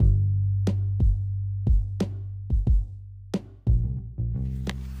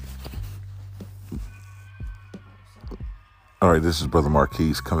All right, this is Brother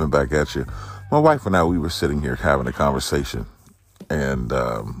Marquise coming back at you. My wife and I, we were sitting here having a conversation, and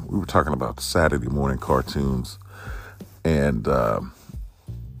we were talking about Saturday morning cartoons, and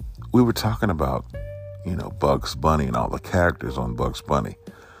we were talking about, Bugs Bunny and all the characters on Bugs Bunny.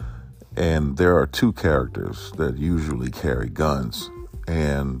 And there are two characters that usually carry guns,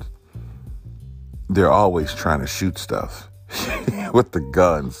 and they're always trying to shoot stuff with the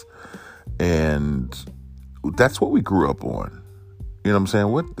guns. And that's what we grew up on. You know what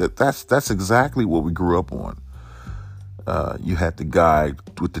I'm saying? That's exactly what we grew up on. You had the guy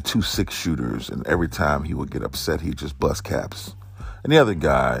with the 2 6-shooters, and every time he would get upset, he'd just bust caps. And the other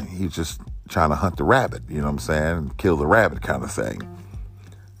guy, he's just trying to hunt the rabbit, you know what I'm saying? Kill the rabbit kind of thing.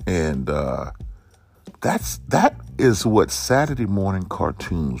 And that is what Saturday morning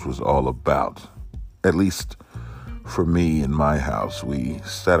cartoons was all about. At least for me in my house, we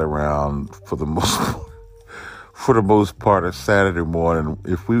sat around for the most part of Saturday morning.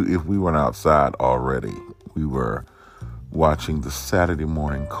 If we went outside already, we were watching the Saturday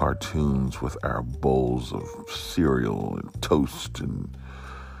morning cartoons with our bowls of cereal and toast and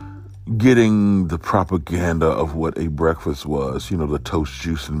getting the propaganda of what a breakfast was, the toast,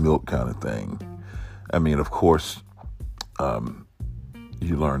 juice, and milk kind of thing. I mean, of course,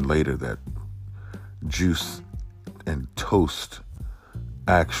 you learn later that juice and toast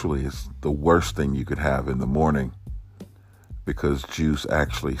actually is the worst thing you could have in the morning, because juice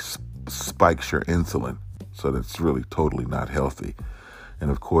actually spikes your insulin. So that's really totally not healthy. And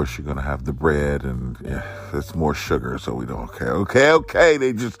of course, you're going to have the bread, and it's more sugar. So we don't, okay.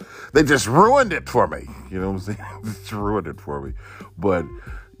 They just ruined it for me. You know what I'm saying? Just ruined it for me. But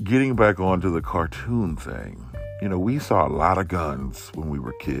getting back onto the cartoon thing, we saw a lot of guns when we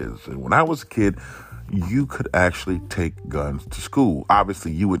were kids. And when I was a kid, you could actually take guns to school.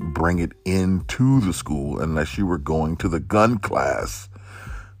 Obviously, you wouldn't bring it into the school unless you were going to the gun class,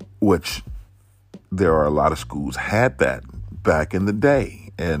 which there are a lot of schools had that back in the day.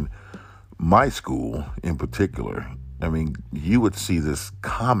 And my school in particular, I mean, you would see this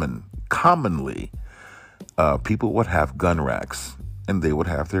commonly. People would have gun racks, and they would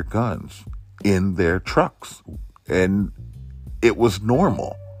have their guns in their trucks. And it was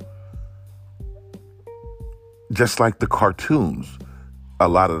normal. Just like the cartoons. A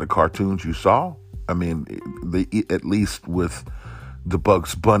lot of the cartoons you saw, I mean, at least with the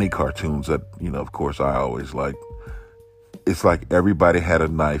Bugs Bunny cartoons that, of course, I always liked, it's like everybody had a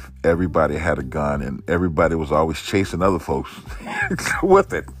knife, everybody had a gun, and everybody was always chasing other folks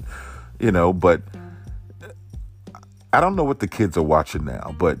with it, but I don't know what the kids are watching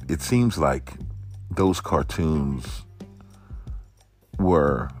now, but it seems like those cartoons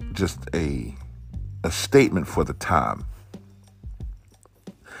were just a statement for the time.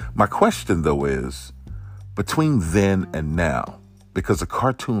 My question, though, is between then and now, because a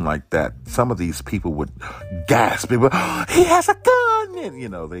cartoon like that, some of these people would gasp. People, oh, he has a gun! And,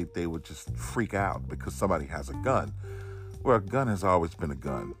 they would just freak out because somebody has a gun. Well, a gun has always been a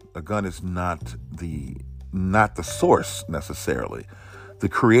gun. A gun is not the source necessarily. The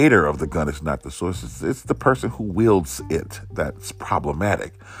creator of the gun is not the source. It's the person who wields it that's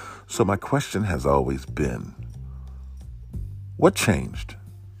problematic. So my question has always been, what changed?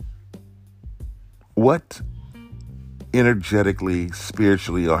 What energetically,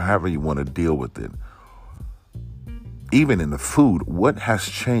 spiritually, or however you want to deal with it, even in the food, what has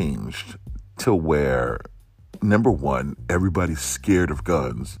changed to where, number one, everybody's scared of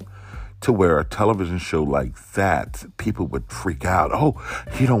guns, to where a television show like that, people would freak out. Oh,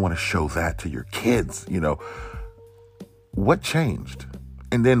 you don't want to show that to your kids, What changed?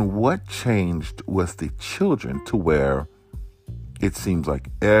 And then what changed with the children to where it seems like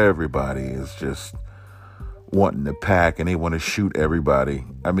everybody is just wanting to pack and they want to shoot everybody?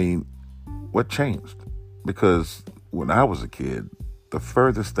 I mean, what changed? Because when I was a kid, the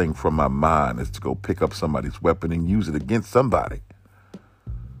furthest thing from my mind is to go pick up somebody's weapon and use it against somebody.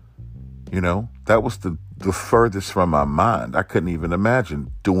 That was the furthest from my mind. I couldn't even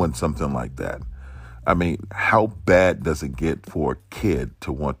imagine doing something like that. I mean, how bad does it get for a kid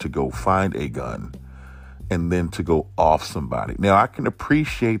to want to go find a gun and then to go off somebody? Now, I can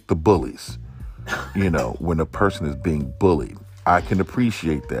appreciate the bullies, when a person is being bullied. I can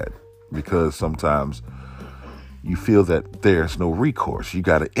appreciate that because sometimes you feel that there's no recourse. You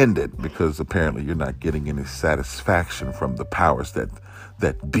got to end it because apparently you're not getting any satisfaction from the powers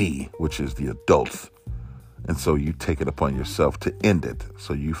that be, which is the adults. And so you take it upon yourself to end it.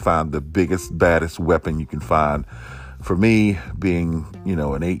 So you find the biggest, baddest weapon you can find. For me, being,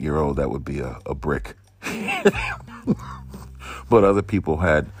 an 8-year-old, that would be a brick. But other people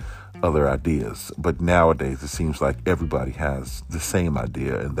had other ideas. But nowadays, it seems like everybody has the same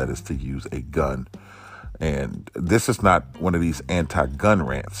idea, and that is to use a gun. And this is not one of these anti-gun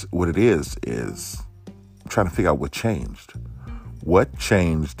rants. What it is I'm trying to figure out what changed. What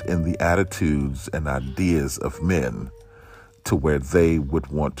changed in the attitudes and ideas of men to where they would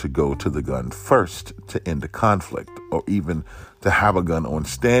want to go to the gun first to end a conflict, or even to have a gun on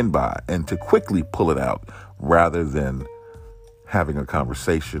standby and to quickly pull it out rather than having a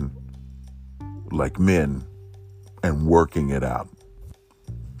conversation like men and working it out?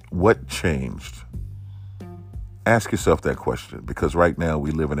 What changed? Ask yourself that question, because right now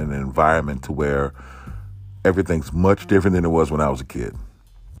we live in an environment to where everything's much different than it was when I was a kid.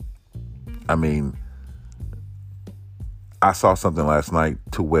 I mean, I saw something last night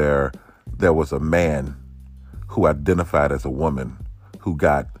to where there was a man who identified as a woman who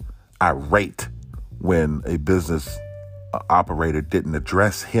got irate when a business operator didn't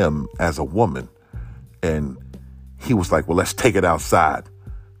address him as a woman. And he was like, well, let's take it outside.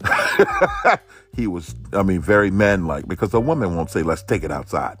 He was, very manlike, because a woman won't say, let's take it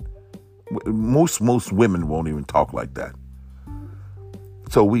outside. Most women won't even talk like that.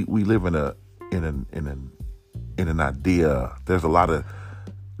 So we live in an idea. There's a lot of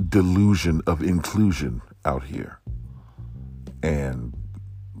delusion of inclusion out here. And,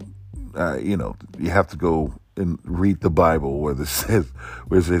 you have to go and read the Bible where it says,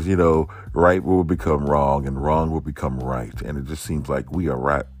 right will become wrong and wrong will become right. And it just seems like we are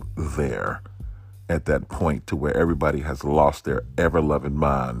right there at that point to where everybody has lost their ever-loving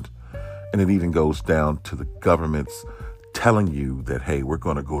mind. And it even goes down to the governments telling you that, hey, we're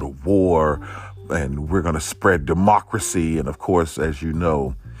going to go to war and we're going to spread democracy. And of course, as you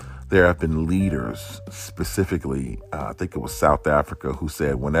know, there have been leaders, specifically, I think it was South Africa, who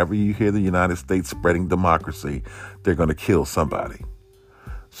said, whenever you hear the United States spreading democracy, they're going to kill somebody.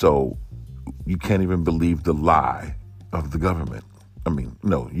 So you can't even believe the lie of the government.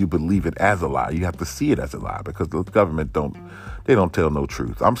 No, you believe it as a lie. You have to see it as a lie, because the government don't tell no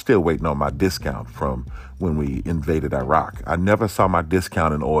truth. I'm still waiting on my discount from when we invaded Iraq. I never saw my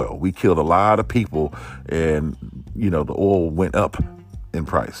discount in oil. We killed a lot of people, and, the oil went up in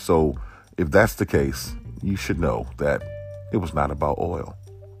price. So if that's the case, you should know that it was not about oil.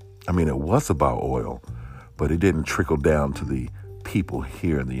 It was about oil, but it didn't trickle down to the people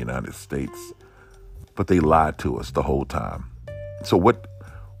here in the United States. But they lied to us the whole time. So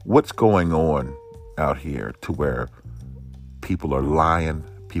what's going on out here to where people are lying,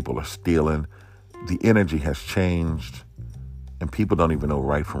 people are stealing, the energy has changed, and people don't even know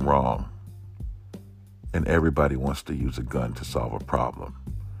right from wrong. And everybody wants to use a gun to solve a problem.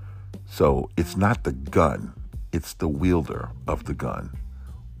 So it's not the gun, it's the wielder of the gun.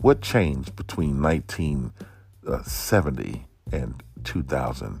 What changed between 1970 and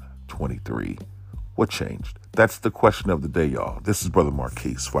 2023? What changed? That's the question of the day, y'all. This is Brother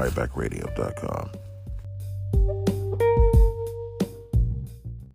Marquise, FirebackRadio.com.